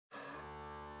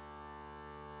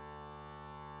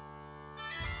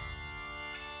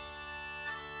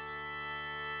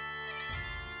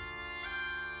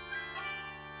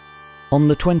On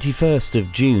the 21st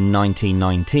of June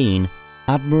 1919,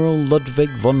 Admiral Ludwig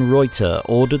von Reuter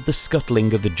ordered the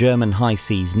scuttling of the German High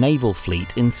Seas naval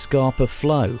fleet in Scapa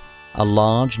Flow, a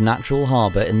large natural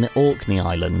harbour in the Orkney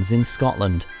Islands in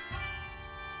Scotland.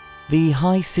 The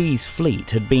High Seas fleet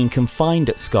had been confined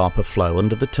at Scapa Flow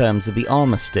under the terms of the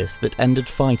armistice that ended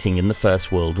fighting in the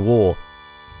First World War.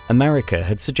 America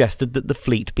had suggested that the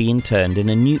fleet be interned in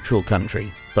a neutral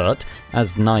country, but,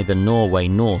 as neither Norway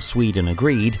nor Sweden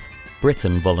agreed,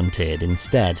 Britain volunteered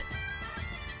instead.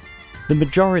 The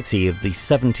majority of the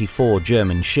 74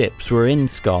 German ships were in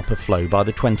Scapa Flow by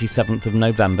the 27th of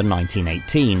November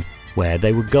 1918, where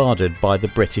they were guarded by the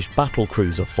British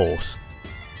battlecruiser force.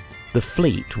 The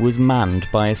fleet was manned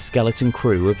by a skeleton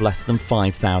crew of less than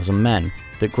 5,000 men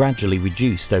that gradually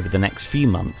reduced over the next few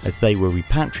months as they were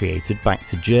repatriated back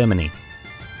to Germany.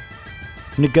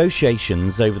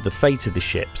 Negotiations over the fate of the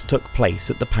ships took place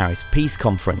at the Paris Peace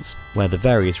Conference, where the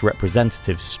various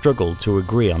representatives struggled to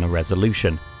agree on a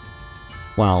resolution.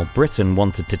 While Britain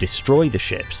wanted to destroy the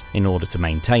ships in order to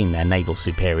maintain their naval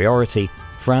superiority,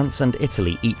 France and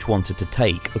Italy each wanted to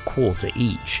take a quarter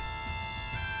each.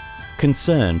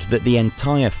 Concerned that the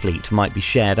entire fleet might be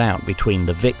shared out between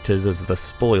the victors as the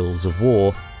spoils of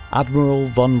war, Admiral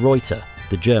von Reuter,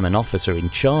 the German officer in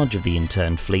charge of the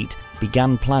interned fleet,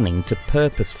 began planning to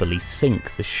purposefully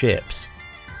sink the ships.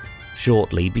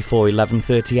 Shortly before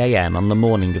 11:30 AM on the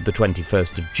morning of the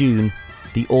 21st of June,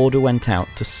 the order went out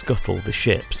to scuttle the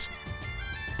ships.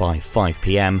 By 5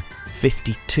 PM,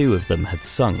 52 of them had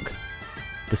sunk.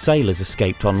 The sailors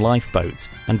escaped on lifeboats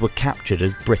and were captured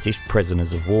as British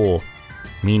prisoners of war.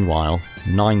 Meanwhile,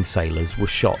 9 sailors were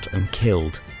shot and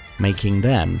killed, making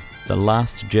them the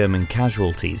last German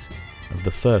casualties of the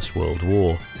First World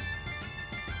War.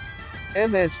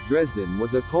 MS Dresden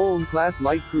was a Köln-class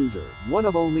light cruiser, one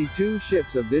of only 2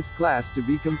 ships of this class to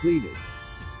be completed.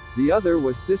 The other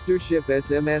was sister ship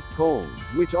SMS Cöln,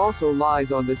 which also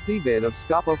lies on the seabed of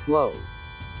Scapa Flow.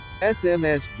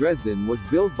 SMS Dresden was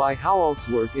built by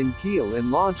Haualtzwerk in Kiel and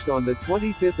launched on the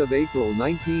 25th of April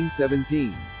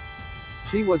 1917.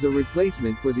 She was a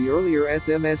replacement for the earlier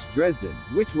SMS Dresden,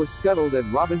 which was scuttled at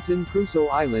Robinson Crusoe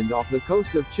Island off the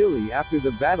coast of Chile after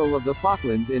the Battle of the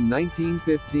Falklands in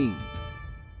 1915.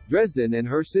 Dresden and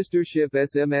her sister ship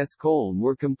SMS Cöln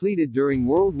were completed during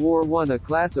World War I. A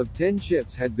class of 10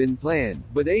 ships had been planned,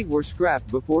 but 8 were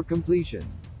scrapped before completion.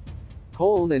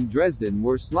 Cöln and Dresden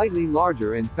were slightly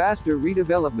larger and faster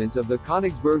redevelopments of the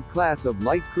Königsberg class of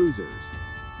light cruisers.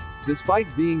 Despite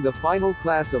being the final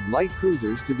class of light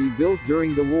cruisers to be built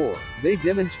during the war, they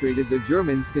demonstrated the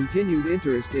Germans' continued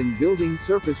interest in building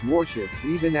surface warships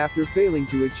even after failing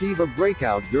to achieve a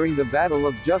breakout during the Battle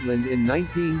of Jutland in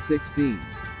 1916.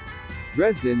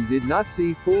 Dresden did not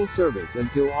see full service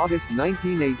until August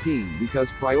 1918 because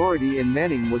priority in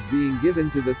manning was being given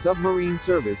to the submarine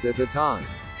service at the time.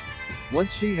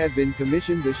 Once she had been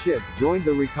commissioned, the ship joined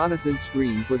the reconnaissance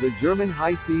screen for the German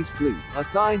High Seas Fleet,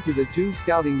 assigned to the 2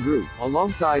 scouting group,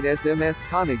 alongside SMS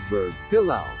Königsberg,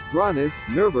 Pillau, Braunau,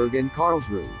 Nürburg and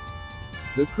Karlsruhe.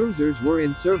 The cruisers were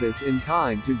in service in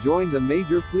time to join the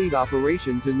major fleet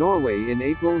operation to Norway in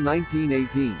April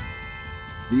 1918.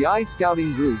 The I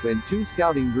Scouting Group and 2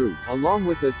 Scouting Group, along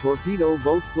with the torpedo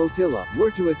boat flotilla,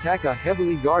 were to attack a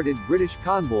heavily guarded British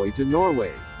convoy to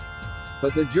Norway.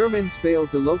 But the Germans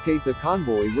failed to locate the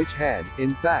convoy, which had,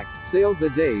 in fact, sailed the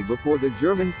day before the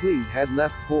German fleet had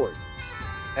left port.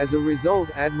 As a result,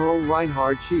 Admiral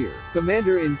Reinhard Scheer,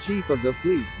 Commander-in-Chief of the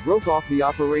fleet, broke off the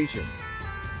operation.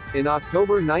 In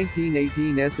October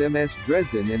 1918, SMS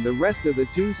Dresden and the rest of the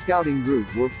 2 Scouting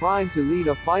Group were primed to lead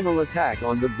a final attack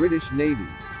on the British Navy.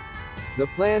 The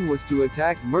plan was to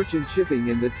attack merchant shipping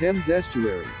in the Thames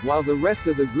estuary, while the rest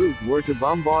of the group were to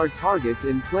bombard targets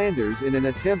in Flanders in an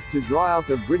attempt to draw out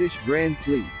the British Grand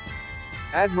Fleet.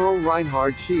 Admiral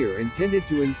Reinhard Scheer intended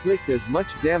to inflict as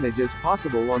much damage as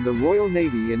possible on the Royal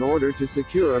Navy in order to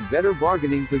secure a better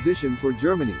bargaining position for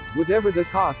Germany, whatever the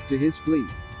cost to his fleet.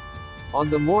 On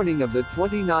the morning of the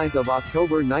 29th of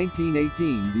October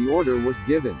 1918, the order was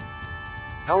given.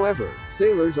 However,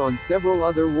 sailors on several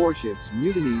other warships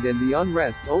mutinied and the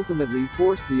unrest ultimately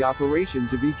forced the operation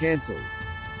to be cancelled.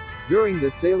 During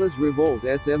the sailors' revolt,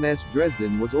 SMS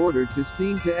Dresden was ordered to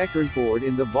steam to Eckernford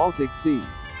in the Baltic Sea.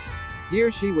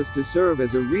 Here she was to serve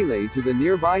as a relay to the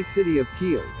nearby city of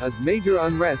Kiel, as major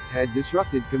unrest had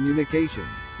disrupted communications.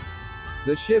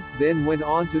 The ship then went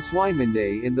on to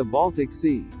Swinemünde in the Baltic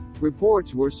Sea.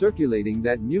 Reports were circulating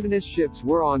that mutinous ships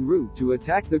were en route to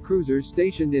attack the cruisers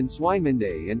stationed in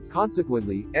Swinemünde and,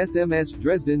 consequently, SMS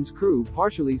Dresden's crew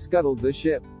partially scuttled the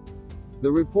ship.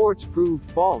 The reports proved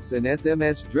false and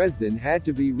SMS Dresden had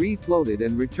to be refloated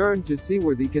and returned to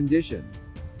seaworthy condition.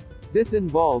 This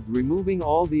involved removing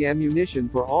all the ammunition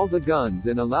for all the guns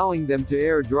and allowing them to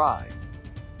air dry.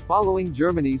 Following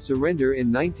Germany's surrender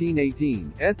in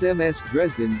 1918, SMS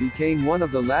Dresden became one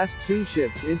of the last 2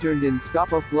 ships interned in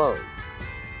Scapa flow.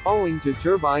 Owing to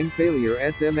turbine failure,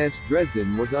 SMS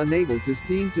Dresden was unable to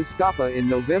steam to Scapa in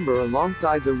November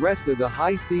alongside the rest of the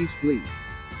high seas fleet.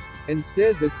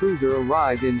 Instead, the cruiser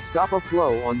arrived in Scapa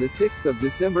flow on the 6th of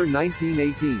December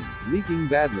 1918, leaking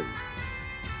badly.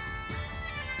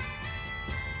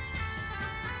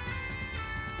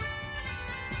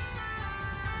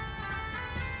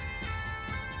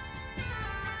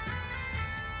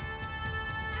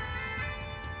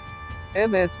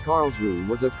 MS Karlsruhe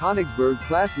was a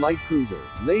Königsberg-class light cruiser,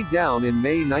 laid down in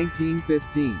May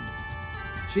 1915.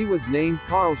 She was named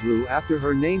Karlsruhe after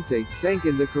her namesake sank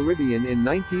in the Caribbean in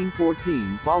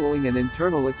 1914 following an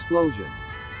internal explosion.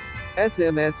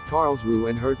 SMS Karlsruhe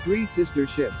and her 3 sister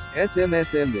ships,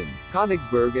 SMS Emden,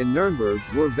 Königsberg and Nürnberg,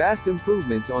 were vast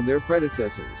improvements on their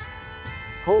predecessors.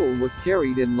 Coal was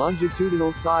carried in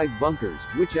longitudinal side bunkers,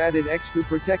 which added extra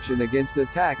protection against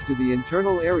attack to the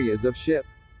internal areas of ship.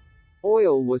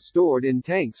 Oil was stored in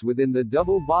tanks within the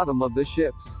double bottom of the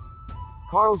ships.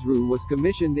 Karlsruhe was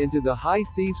commissioned into the High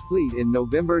Seas Fleet in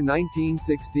November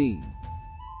 1916.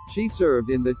 She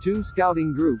served in the 2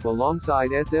 scouting group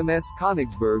alongside SMS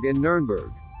Königsberg and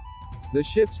Nürnberg. The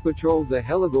ships patrolled the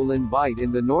Heligoland Bight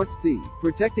in the North Sea,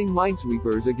 protecting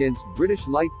minesweepers against British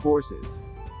light forces.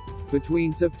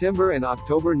 Between September and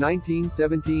October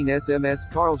 1917, SMS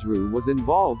Karlsruhe was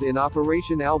involved in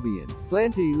Operation Albion,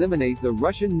 planned to eliminate the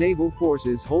Russian naval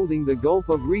forces holding the Gulf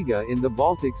of Riga in the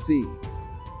Baltic Sea.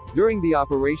 During the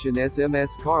operation,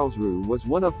 SMS Karlsruhe was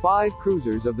one of 5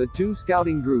 cruisers of the 2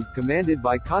 scouting group commanded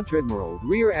by Kontradmiral,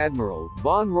 Rear Admiral,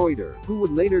 von Reuter, who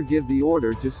would later give the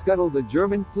order to scuttle the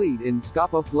German fleet in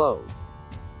Scapa flow.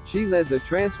 She led the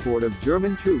transport of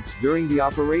German troops during the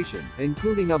operation,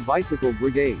 including a bicycle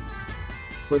brigade.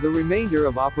 For the remainder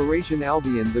of Operation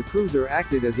Albion, the cruiser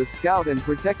acted as a scout and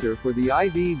protector for the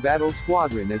IV Battle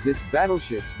Squadron as its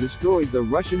battleships destroyed the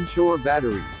Russian shore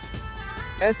batteries.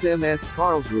 SMS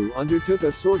Karlsruhe undertook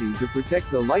a sortie to protect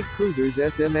the light cruisers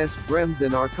SMS Brems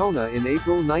and Arkona in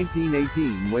April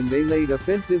 1918 when they laid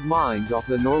offensive mines off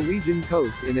the Norwegian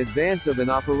coast in advance of an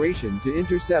operation to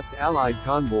intercept Allied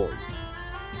convoys.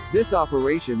 This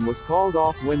operation was called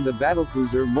off when the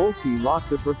battlecruiser Moltke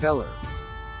lost a propeller.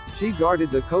 She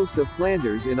guarded the coast of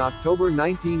Flanders in October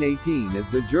 1918 as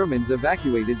the Germans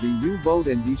evacuated the U-boat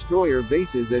and destroyer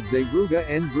bases at Zeebrugge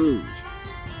and Bruges.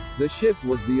 The ship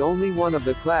was the only one of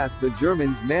the class the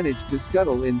Germans managed to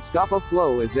scuttle in Scapa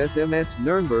flow, as SMS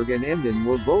Nürnberg and Emden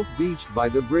were both beached by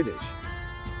the British.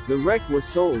 The wreck was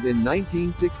sold in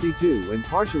 1962 and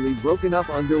partially broken up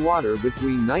underwater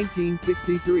between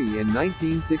 1963 and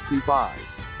 1965.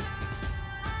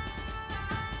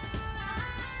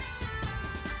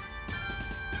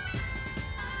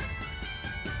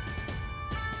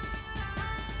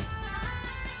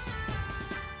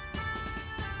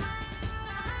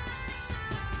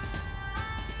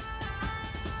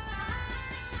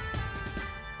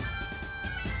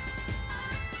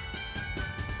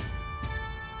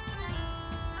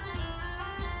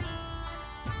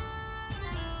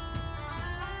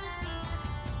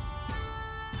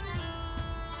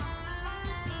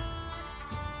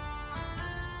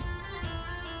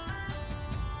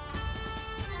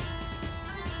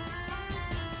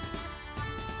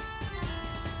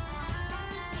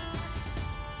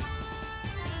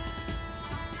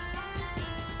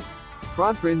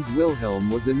 Kronprinz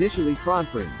Wilhelm was initially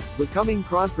Kronprinz, becoming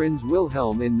Kronprinz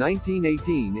Wilhelm in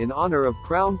 1918 in honor of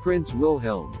Crown Prince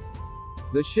Wilhelm.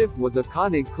 The ship was a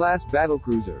König-class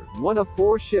battlecruiser, one of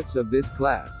 4 ships of this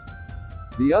class.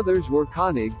 The others were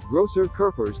König, Grosser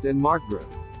Kurfürst and Markgraf.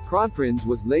 Kronprinz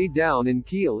was laid down in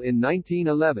Kiel in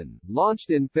 1911, launched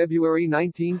in February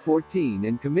 1914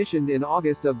 and commissioned in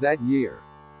August of that year.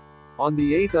 On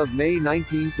the 8th of May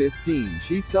 1915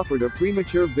 she suffered a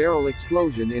premature barrel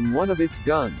explosion in one of its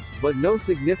guns, but no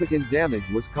significant damage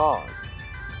was caused.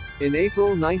 In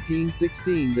April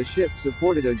 1916 the ship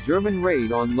supported a German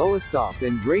raid on Lowestoft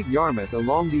and Great Yarmouth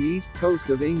along the east coast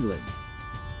of England.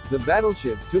 The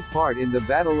battleship took part in the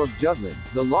Battle of Jutland,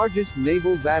 the largest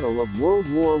naval battle of World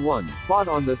War I, fought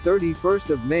on the 31st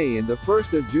of May and the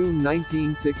 1st of June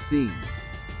 1916.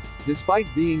 Despite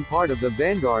being part of the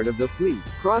vanguard of the fleet,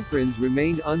 Kronprinz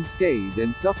remained unscathed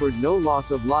and suffered no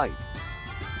loss of life.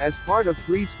 As part of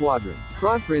 3 Squadron,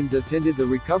 Kronprinz attended the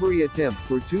recovery attempt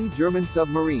for 2 German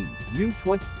submarines,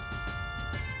 U-20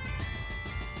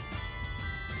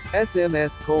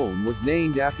 SMS Cöln was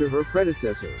named after her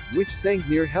predecessor, which sank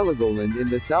near Heligoland in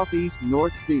the southeast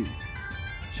North Sea.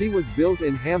 She was built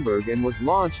in Hamburg and was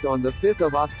launched on the 5th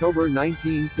of October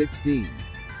 1916.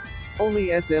 Only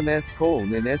SMS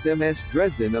Cöln and SMS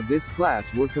Dresden of this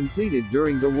class were completed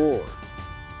during the war.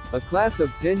 A class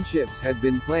of 10 ships had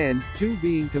been planned, 2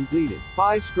 being completed,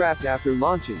 5 scrapped after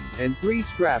launching, and 3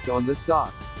 scrapped on the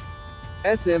stocks.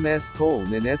 SMS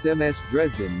Cöln and SMS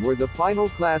Dresden were the final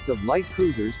class of light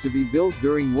cruisers to be built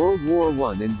during World War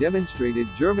I and demonstrated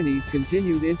Germany's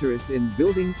continued interest in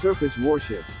building surface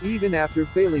warships, even after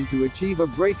failing to achieve a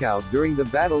breakout during the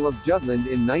Battle of Jutland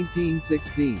in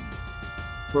 1916.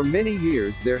 For many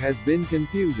years there has been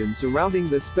confusion surrounding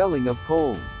the spelling of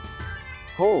Köln.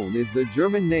 Köln is the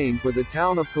German name for the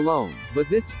town of Cologne, but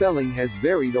this spelling has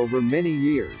varied over many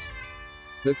years.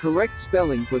 The correct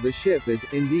spelling for the ship is,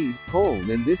 indeed,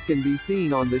 Köln, and this can be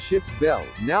seen on the ship's bell,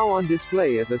 now on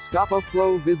display at the Scapa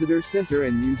Flow Visitor Center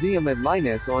and Museum at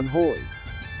Linnes on Hoy.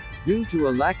 Due to a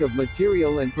lack of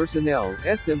material and personnel,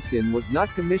 SMS was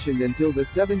not commissioned until the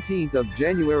 17th of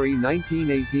January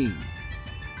 1918.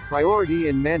 Priority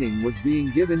in manning was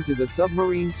being given to the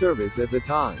submarine service at the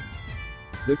time.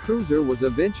 The cruiser was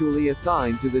eventually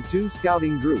assigned to the 2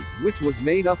 Scouting Group, which was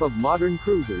made up of modern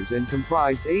cruisers and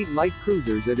comprised 8 light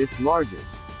cruisers at its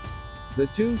largest. The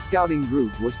 2 Scouting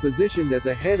Group was positioned at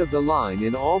the head of the line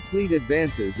in all fleet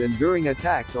advances and during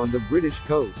attacks on the British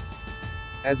coast.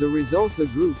 As a result, the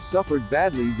group suffered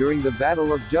badly during the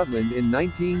Battle of Jutland in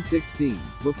 1916,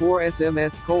 before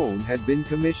SMS Köln had been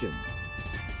commissioned.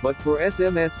 But for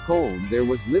SMS Köln there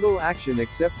was little action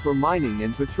except for mining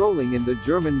and patrolling in the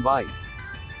German Bight.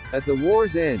 At the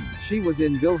war's end, she was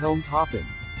in Wilhelmshaven.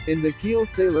 In the Kiel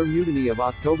sailor mutiny of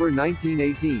October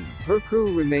 1918, her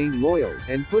crew remained loyal,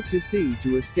 and put to sea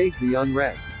to escape the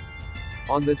unrest.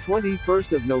 On the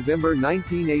 21st of November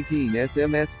 1918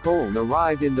 SMS Köln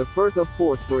arrived in the Firth of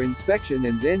Forth for inspection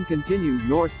and then continued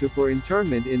north to for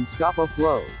internment in Scapa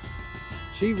Flow.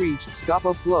 She reached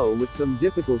Scapa Flow with some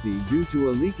difficulty due to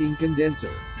a leaking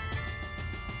condenser.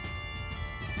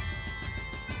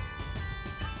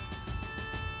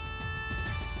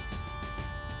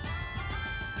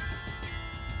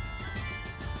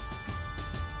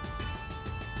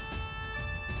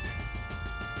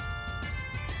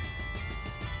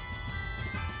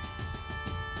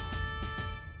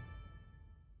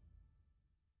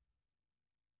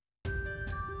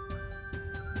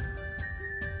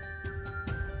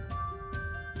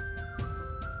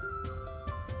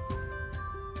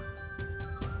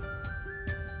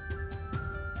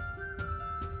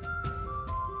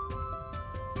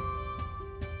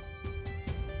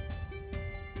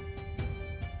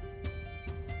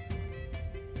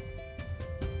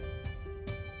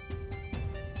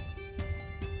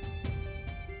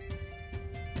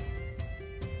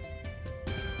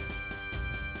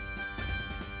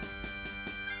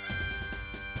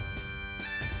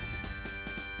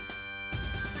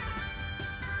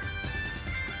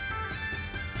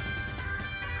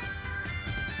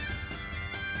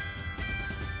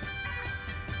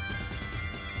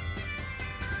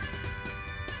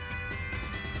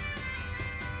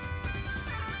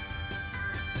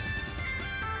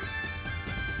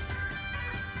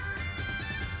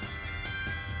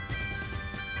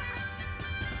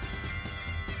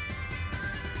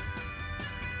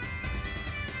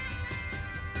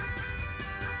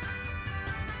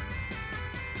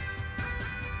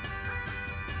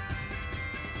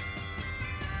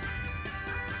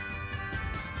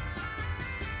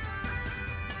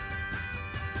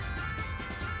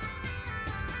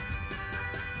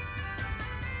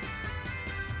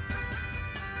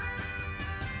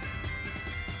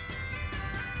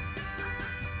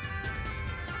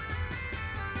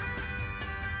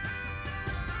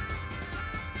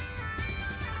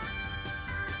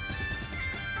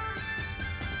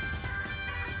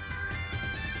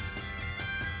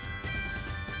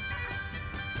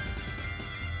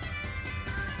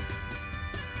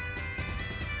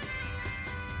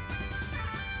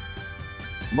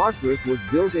 Markgraf was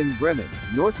built in Bremen,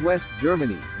 northwest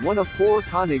Germany, one of 4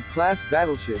 König-class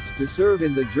battleships to serve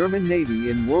in the German Navy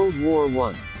in World War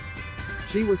I.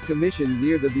 She was commissioned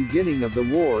near the beginning of the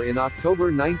war in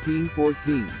October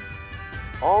 1914.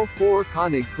 All 4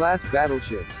 König-class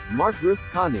battleships, Markgraf,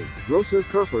 König, Grosser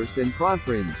Kurfürst and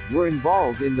Kronprinz, were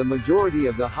involved in the majority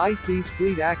of the high seas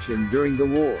fleet action during the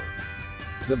war.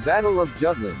 The Battle of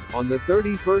Jutland, on the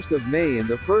 31st of May and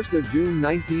the 1st of June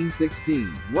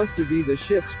 1916, was to be the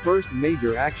ship's first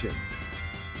major action.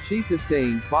 She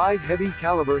sustained 5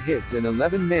 heavy-caliber hits and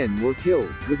 11 men were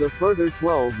killed, with a further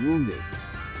 12 wounded.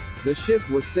 The ship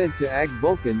was sent to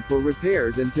Agboken for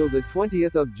repairs until the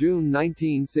 20th of June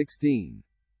 1916.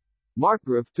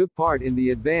 Markgraf took part in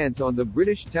the advance on the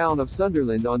British town of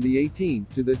Sunderland on the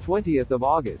 18th to the 20th of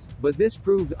August, but this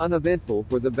proved uneventful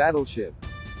for the battleship.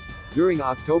 During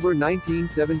October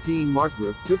 1917,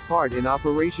 Markgraf took part in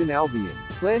Operation Albion,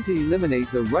 planned to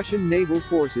eliminate the Russian naval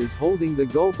forces holding the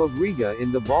Gulf of Riga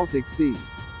in the Baltic Sea.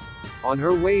 On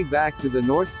her way back to the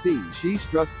North Sea, she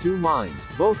struck 2 mines,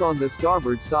 both on the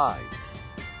starboard side.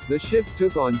 The ship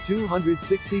took on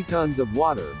 260 tons of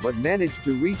water but managed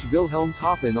to reach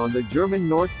Wilhelmshaven on the German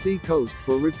North Sea coast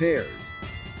for repairs.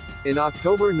 In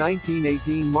October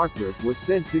 1918, Markgraf was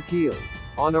sent to Kiel.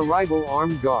 On arrival,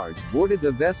 armed guards boarded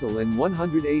the vessel and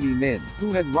 180 men,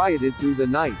 who had rioted through the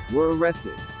night, were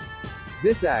arrested.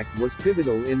 This act was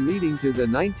pivotal in leading to the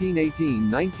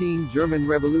 1918-19 German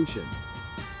Revolution.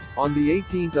 On the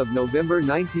 18th of November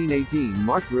 1918,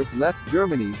 Markgraf left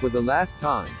Germany for the last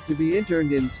time, to be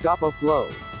interned in Scapa Flow.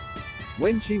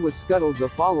 When she was scuttled the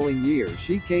following year,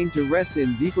 she came to rest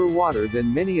in deeper water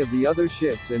than many of the other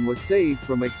ships and was saved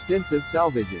from extensive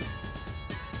salvaging.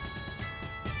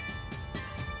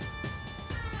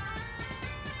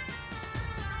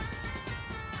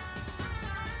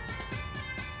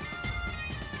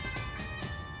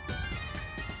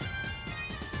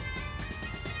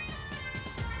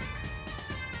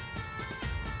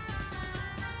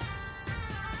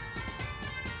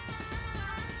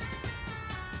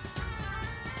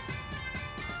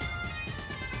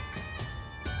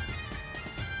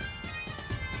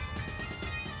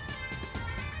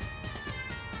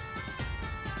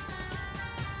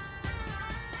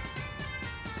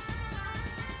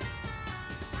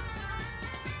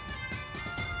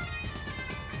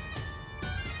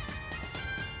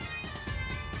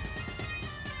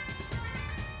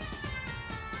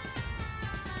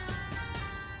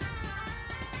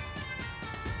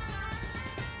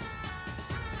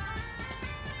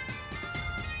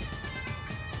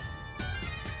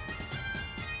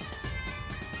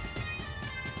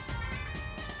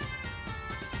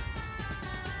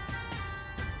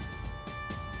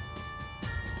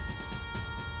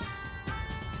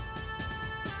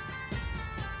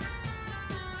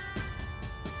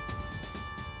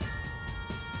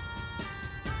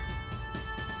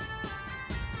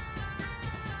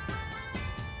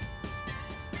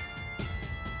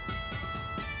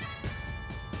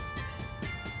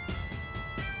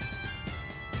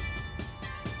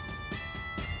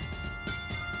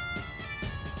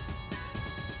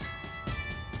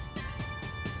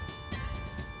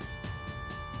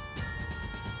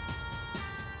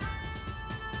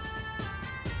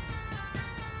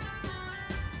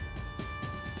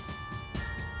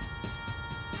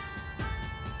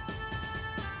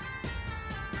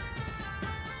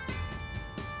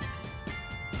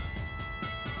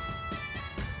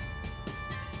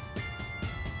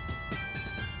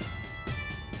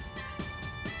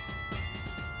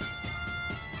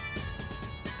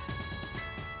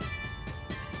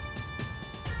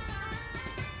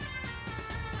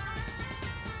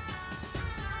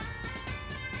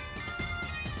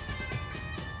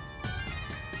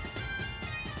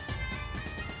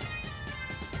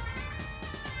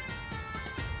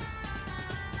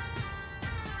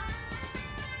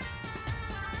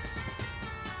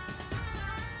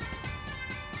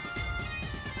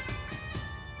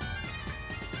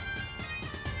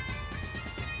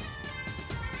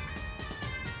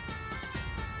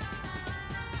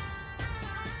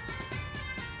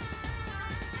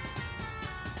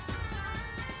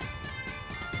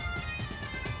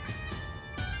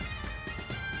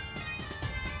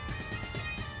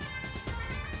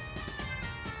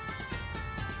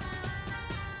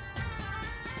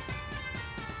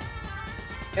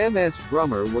 MS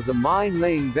Brummer was a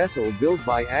mine-laying vessel built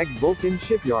by Agboken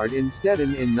Shipyard in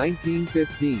Stettin in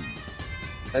 1915.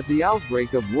 At the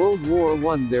outbreak of World War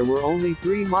I, there were only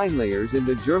 3 minelayers in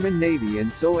the German Navy,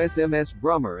 and so SMS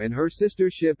Brummer and her sister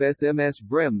ship SMS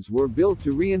Brems were built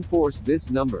to reinforce this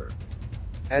number.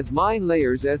 As mine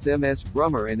layers, SMS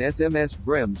Brummer and SMS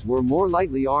Brems were more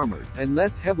lightly armored, and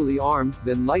less heavily armed,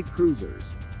 than light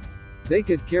cruisers. They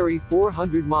could carry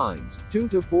 400 mines, 2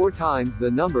 to 4 times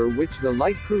the number which the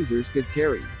light cruisers could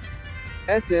carry.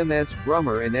 SMS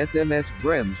Brummer and SMS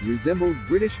Brems resembled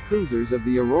British cruisers of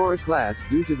the Aurora class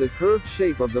due to the curved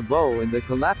shape of the bow and the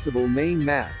collapsible main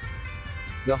mast.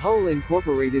 The hull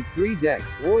incorporated 3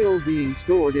 decks, oil being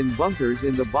stored in bunkers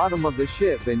in the bottom of the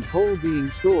ship and coal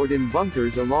being stored in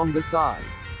bunkers along the sides.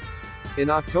 In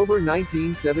October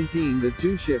 1917, the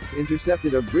 2 ships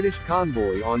intercepted a British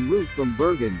convoy en route from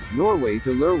Bergen, Norway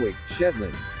to Lerwick,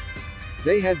 Shetland.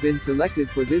 They had been selected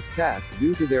for this task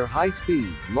due to their high speed,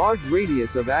 large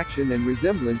radius of action and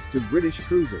resemblance to British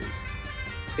cruisers.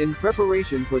 In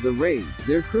preparation for the raid,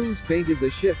 their crews painted the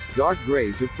ships dark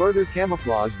grey to further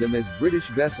camouflage them as British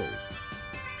vessels.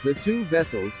 The two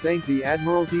vessels sank the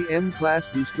Admiralty M-class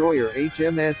destroyer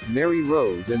HMS Mary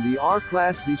Rose and the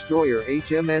R-class destroyer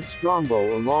HMS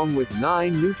Strongbow along with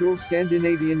 9 neutral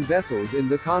Scandinavian vessels in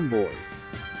the convoy.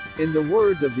 In the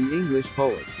words of the English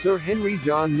poet, Sir Henry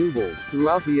John Newbold,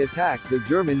 throughout the attack the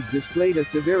Germans displayed a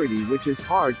severity which is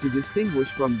hard to distinguish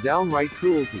from downright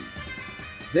cruelty.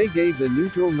 They gave the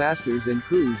neutral masters and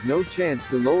crews no chance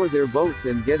to lower their boats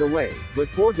and get away,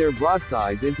 but poured their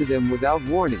broadsides into them without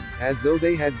warning, as though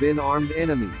they had been armed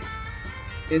enemies.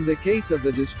 In the case of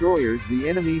the destroyers the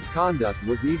enemy's conduct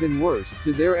was even worse,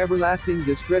 to their everlasting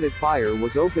discredit fire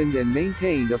was opened and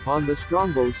maintained upon the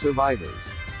Strongbow's survivors.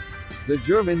 The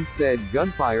Germans said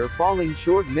gunfire falling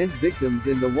short meant victims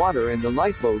in the water and the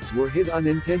lifeboats were hit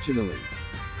unintentionally.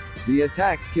 The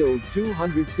attack killed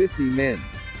 250 men.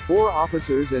 4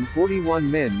 officers and 41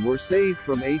 men were saved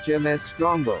from HMS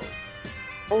Strongbow.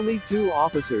 Only 2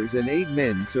 officers and 8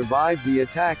 men survived the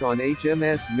attack on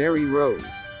HMS Mary Rose.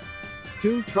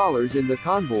 2 trawlers in the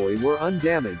convoy were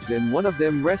undamaged and one of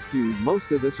them rescued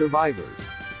most of the survivors.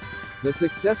 The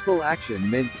successful action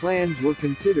meant plans were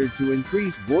considered to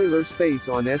increase boiler space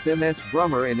on SMS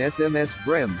Brummer and SMS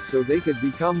Brems so they could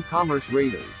become commerce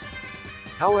raiders.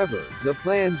 However, the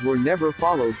plans were never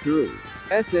followed through.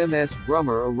 SMS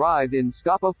Brummer arrived in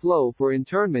Scapa Flow for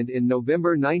internment in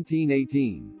November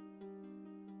 1918.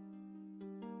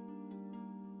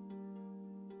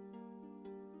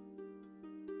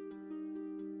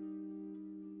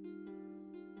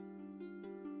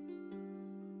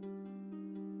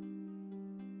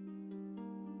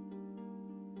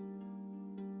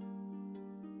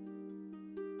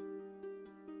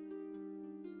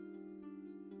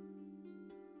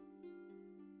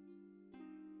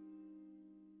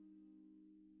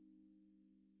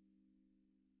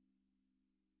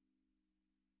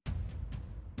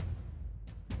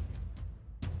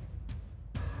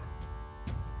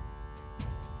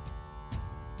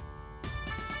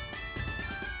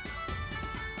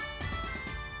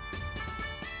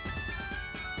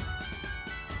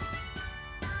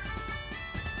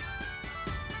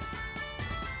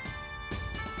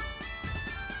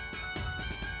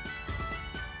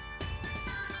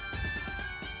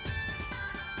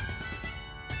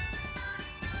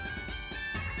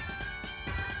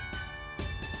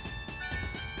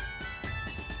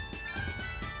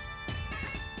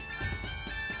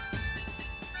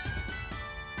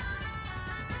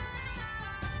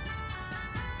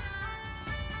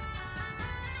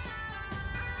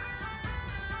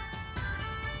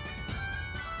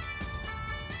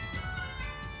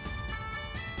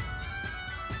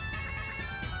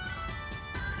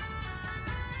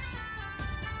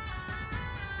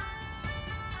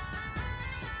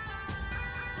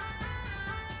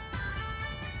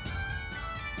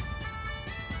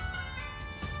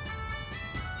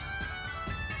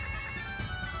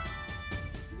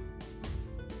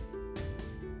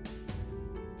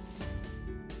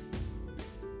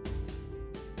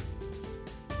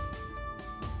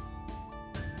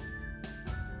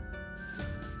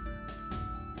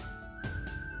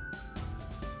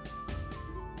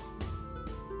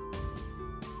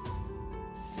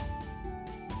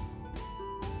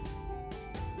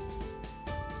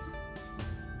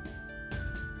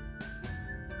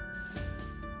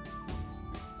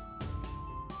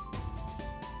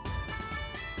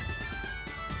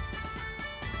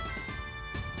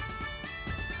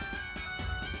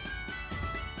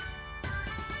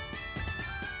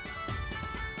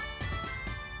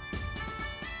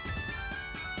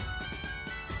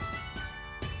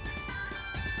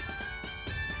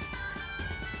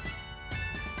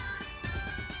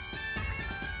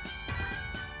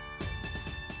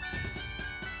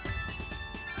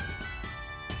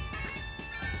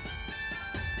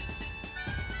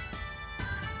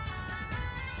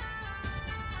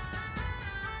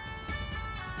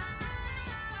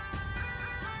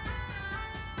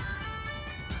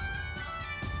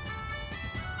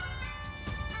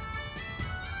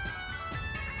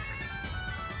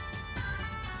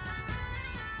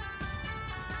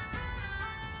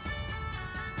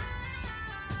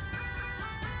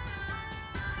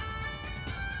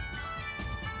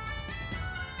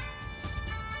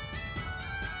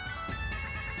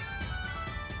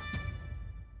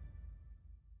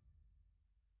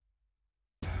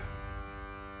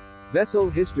 Vessel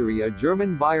history: a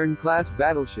German Bayern-class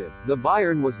battleship, the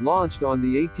Bayern was launched on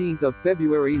the 18th of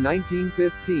February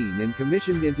 1915 and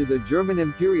commissioned into the German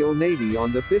Imperial Navy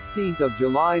on the 15th of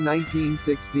July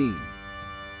 1916.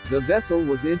 The vessel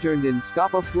was interned in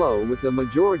Scapa flow with the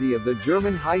majority of the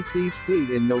German High Seas Fleet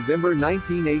in November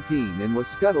 1918 and was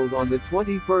scuttled on the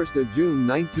 21st of June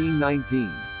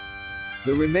 1919.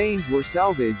 The remains were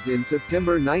salvaged in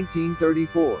September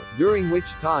 1934, during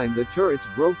which time the turrets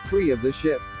broke free of the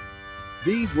ship.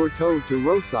 These were towed to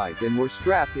Rosyth and were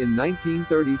scrapped in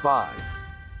 1935.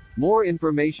 More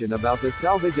information about the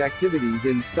salvage activities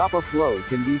in Scapa flow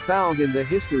can be found in the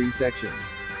history section.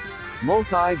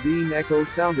 Multi-beam echo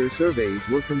sounder surveys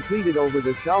were completed over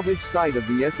the salvage site of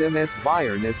the SMS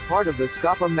Bayern as part of the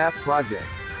Scapa map project.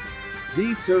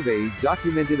 These surveys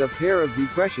documented a pair of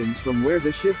depressions from where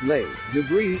the ship lay,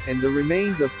 debris, and the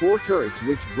remains of 4 turrets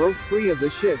which broke free of the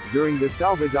ship during the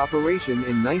salvage operation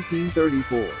in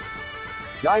 1934.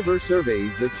 Diver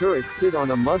surveys: the turrets sit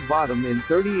on a mud bottom in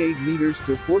 38 meters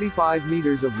to 45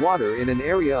 meters of water in an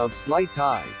area of slight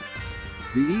tide.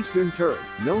 The eastern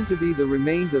turrets, known to be the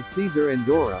remains of Caesar and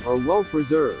Dora, are well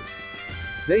preserved.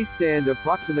 They stand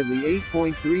approximately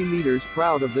 8.3 meters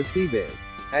proud of the seabed.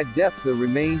 At depth, the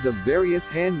remains of various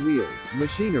hand wheels,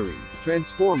 machinery,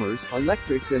 transformers,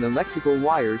 electrics and electrical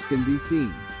wires can be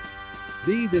seen.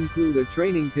 These include a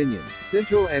training pinion,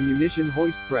 central ammunition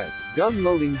hoist press, gun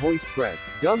loading hoist press,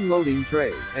 gun loading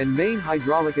tray, and main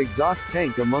hydraulic exhaust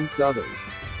tank amongst others.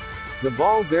 The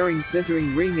ball-bearing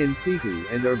centering ring in situ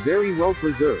and are very well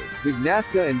preserved.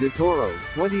 Vignaska and De Toro,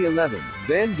 2011,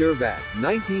 Van der Vat,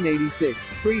 1986,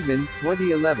 Friedman,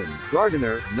 2011,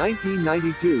 Gardiner,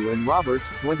 1992 and Roberts,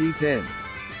 2010.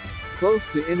 Close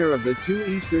to inner of the 2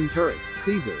 eastern turrets,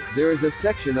 Caesar, there is a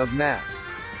section of mast.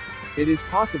 It is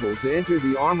possible to enter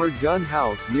the armored gun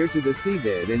house near to the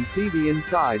seabed and see the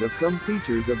inside of some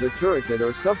features of the turret that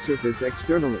are subsurface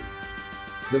externally.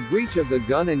 The breech of the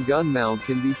gun and gun mount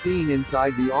can be seen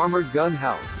inside the armored gun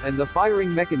house, and the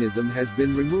firing mechanism has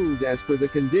been removed as per the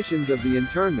conditions of the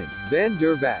internment. Van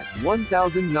der Vat,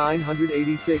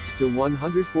 1986 to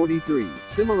 143.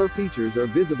 Similar features are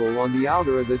visible on the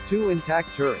outer of the 2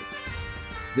 intact turrets.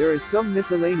 There is some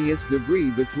miscellaneous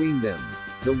debris between them.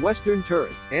 The western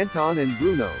turrets, Anton and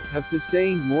Bruno, have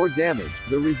sustained more damage,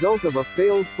 the result of a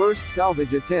failed first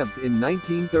salvage attempt in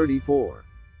 1934.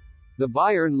 The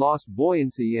Bayern lost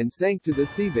buoyancy and sank to the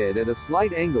seabed at a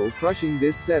slight angle, crushing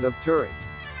this set of turrets.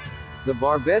 The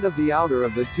barbette of the outer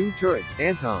of the 2 turrets,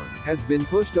 Anton, has been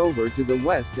pushed over to the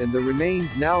west and the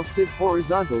remains now sit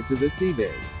horizontal to the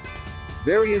seabed.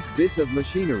 Various bits of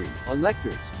machinery,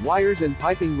 electrics, wires and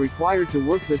piping required to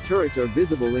work the turrets are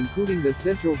visible, including the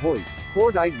central hoist,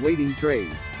 cordite weighting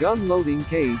trays, gun loading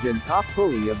cage and top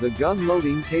pulley of the gun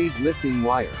loading cage lifting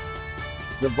wire.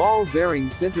 The ball-bearing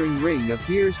centering ring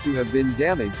appears to have been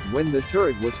damaged when the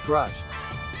turret was crushed.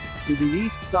 To the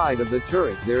east side of the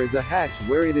turret there is a hatch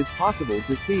where it is possible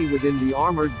to see within the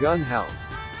armored gun house.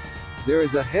 There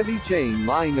is a heavy chain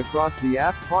lying across the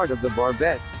aft part of the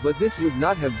barbettes, but this would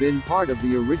not have been part of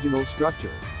the original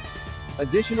structure.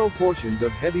 Additional portions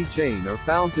of heavy chain are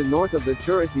found to north of the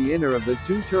turret. The inner of the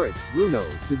 2 turrets, Bruno,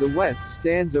 to the west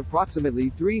stands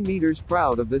approximately 3 meters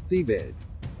proud of the seabed.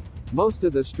 Most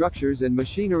of the structures and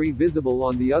machinery visible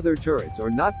on the other turrets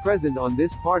are not present on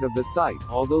this part of the site,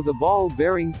 although the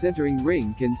ball-bearing centering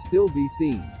ring can still be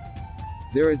seen.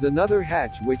 There is another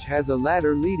hatch which has a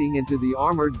ladder leading into the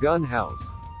armored gun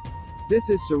house. This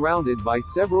is surrounded by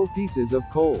several pieces of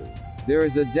coal. There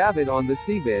is a davit on the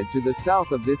seabed to the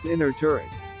south of this inner turret.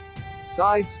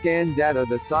 Side scan data: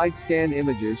 the side scan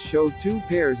images show 2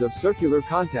 pairs of circular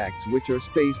contacts which are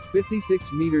spaced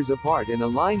 56 meters apart and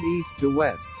aligned east to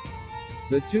west.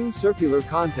 The 2 circular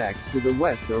contacts to the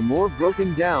west are more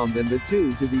broken down than the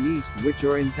 2 to the east, which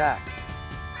are intact.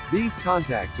 These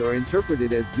contacts are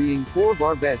interpreted as being 4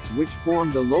 barbettes which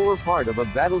form the lower part of a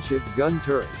battleship gun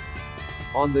turret.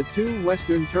 On the 2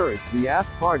 western turrets the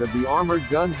aft part of the armored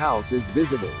gun house is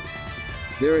visible.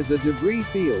 There is a debris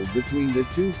field between the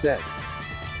 2 sets.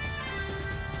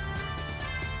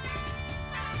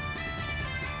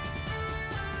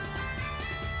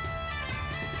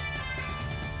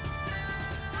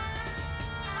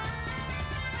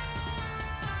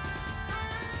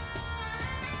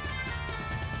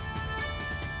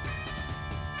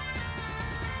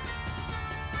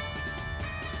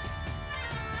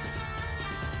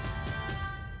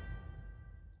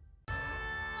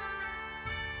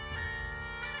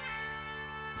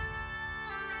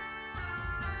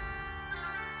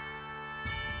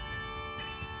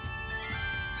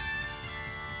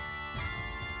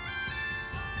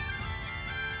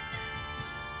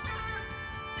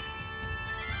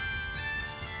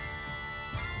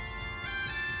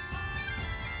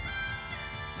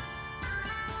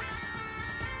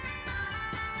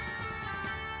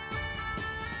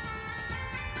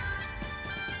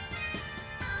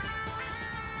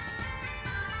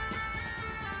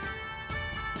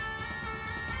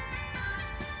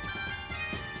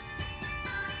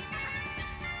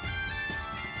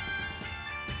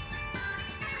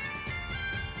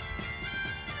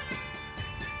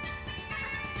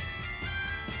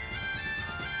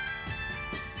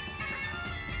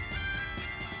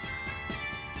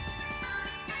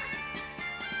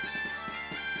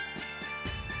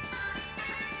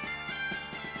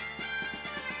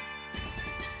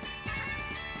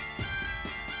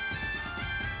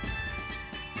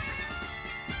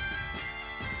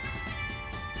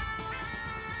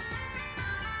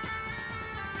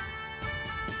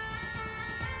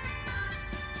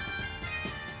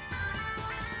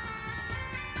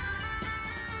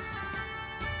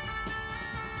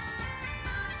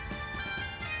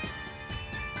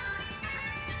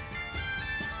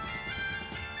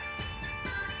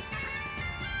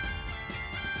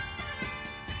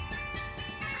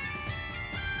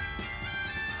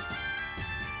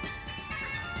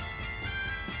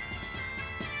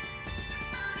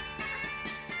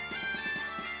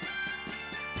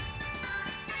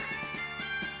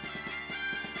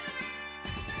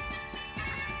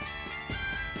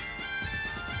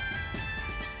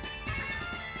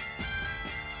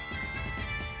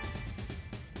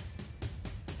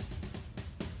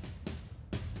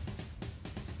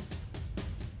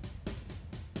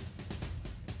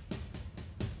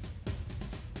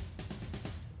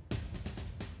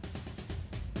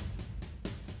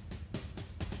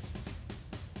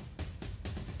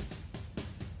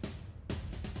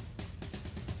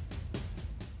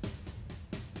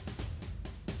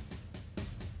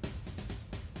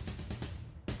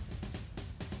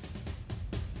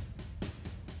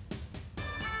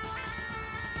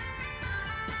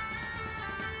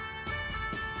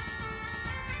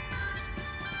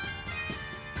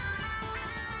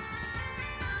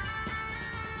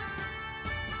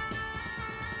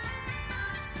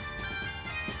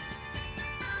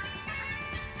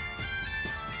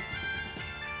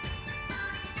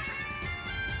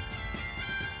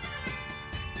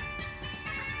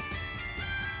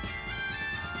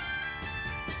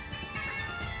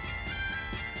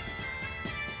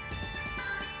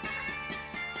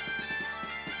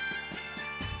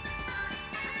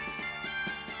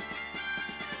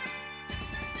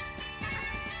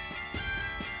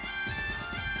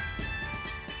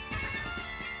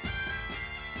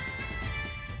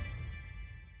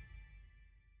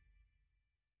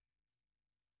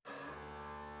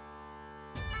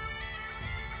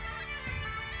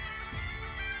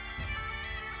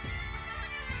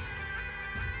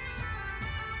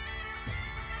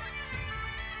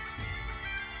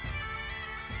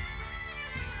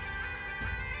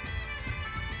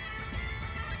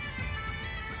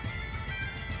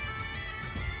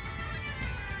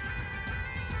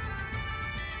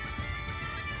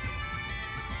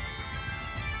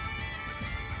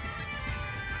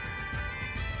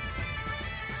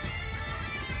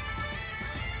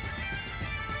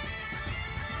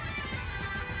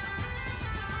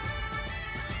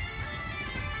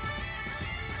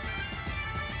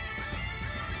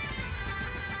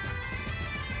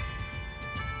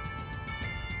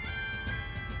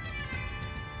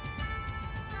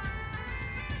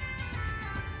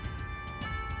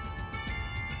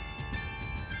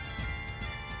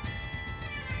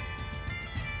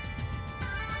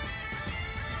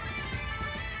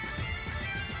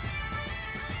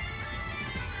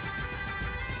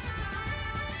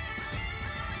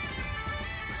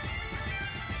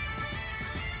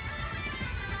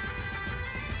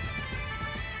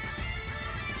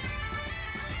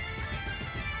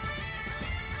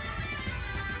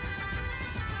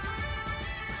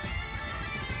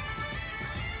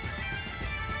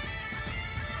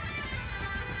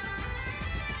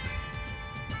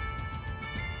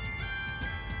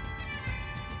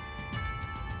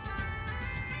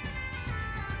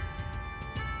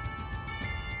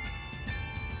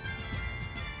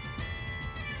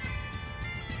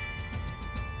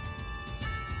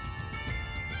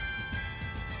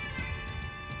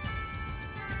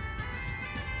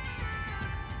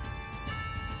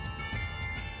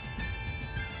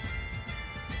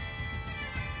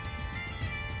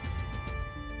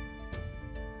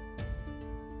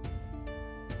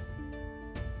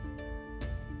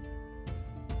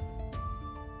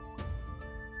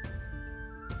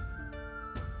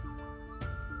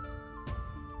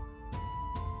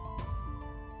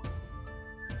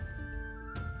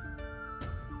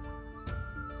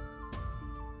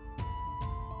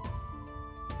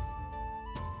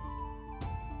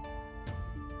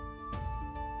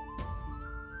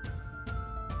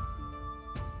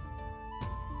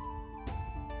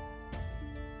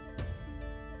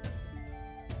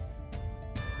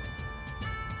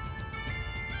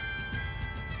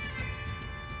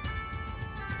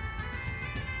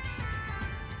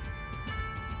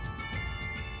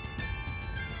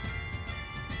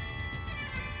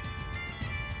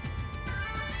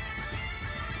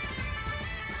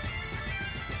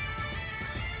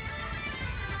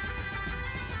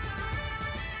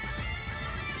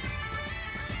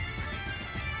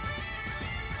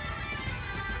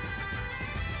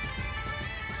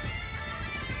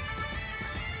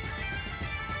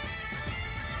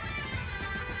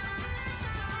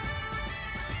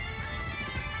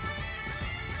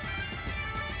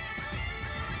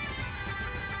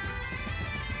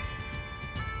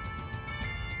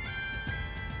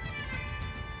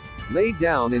 Laid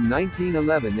down in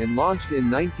 1911 and launched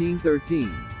in 1913,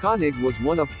 König was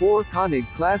one of 4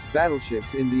 König-class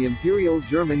battleships in the Imperial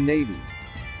German Navy.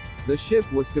 The ship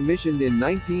was commissioned in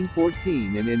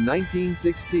 1914 and in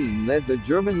 1916 led the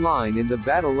German line in the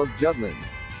Battle of Jutland.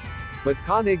 But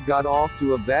König got off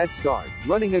to a bad start,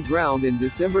 running aground in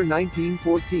December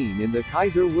 1914 in the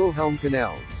Kaiser Wilhelm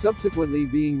Canal, subsequently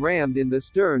being rammed in the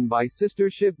stern by sister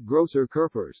ship Grosser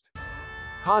Kurfürst.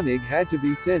 König had to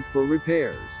be sent for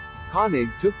repairs.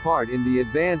 König took part in the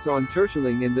advance on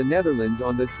Terschelling in the Netherlands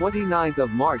on the 29th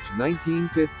of March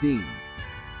 1915.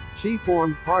 She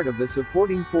formed part of the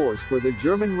supporting force for the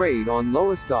German raid on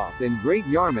Lowestoft and Great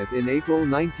Yarmouth in April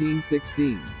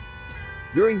 1916.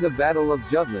 During the Battle of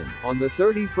Jutland, on the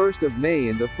 31st of May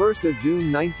and the 1st of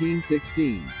June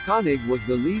 1916, König was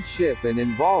the lead ship and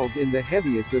involved in the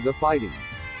heaviest of the fighting.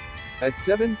 At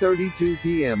 7:32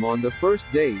 p.m. on the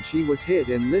first day she was hit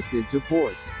and listed to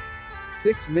port.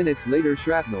 6 minutes later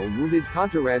shrapnel wounded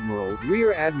Konteradmiral,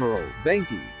 Rear Admiral,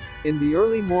 Benke. In the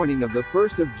early morning of the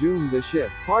 1st of June the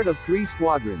ship, part of 3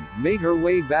 Squadron, made her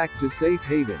way back to safe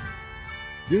haven.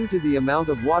 Due to the amount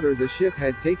of water the ship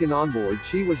had taken on board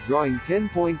she was drawing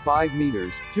 10.5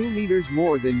 meters, 2 meters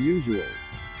more than usual.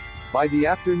 By the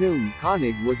afternoon,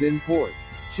 König was in port.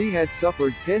 She had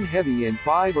suffered 10 heavy and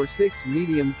 5 or 6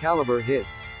 medium-caliber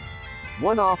hits.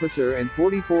 1 officer and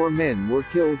 44 men were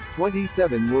killed,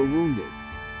 27 were wounded.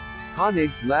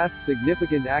 König's last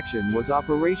significant action was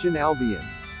Operation Albion.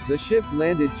 The ship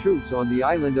landed troops on the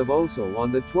island of Oso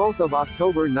on the 12th of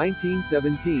October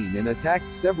 1917 and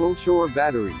attacked several shore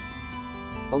batteries.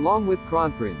 Along with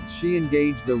Kronprinz she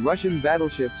engaged the Russian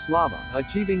battleship Slava,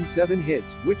 achieving 7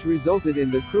 hits, which resulted in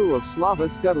the crew of Slava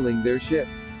scuttling their ship.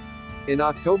 In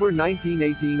October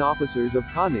 1918 officers of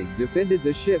König defended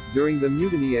the ship during the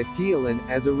mutiny at Kiel and,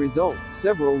 as a result,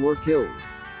 several were killed.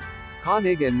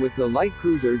 König and with the light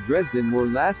cruiser Dresden were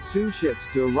last 2 ships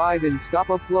to arrive in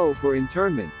Scapa flow for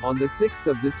internment, on the 6th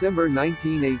of December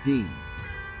 1918.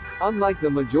 Unlike the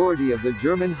majority of the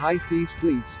German high seas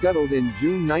fleet scuttled in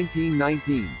June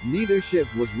 1919, neither ship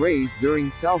was raised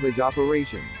during salvage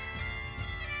operations.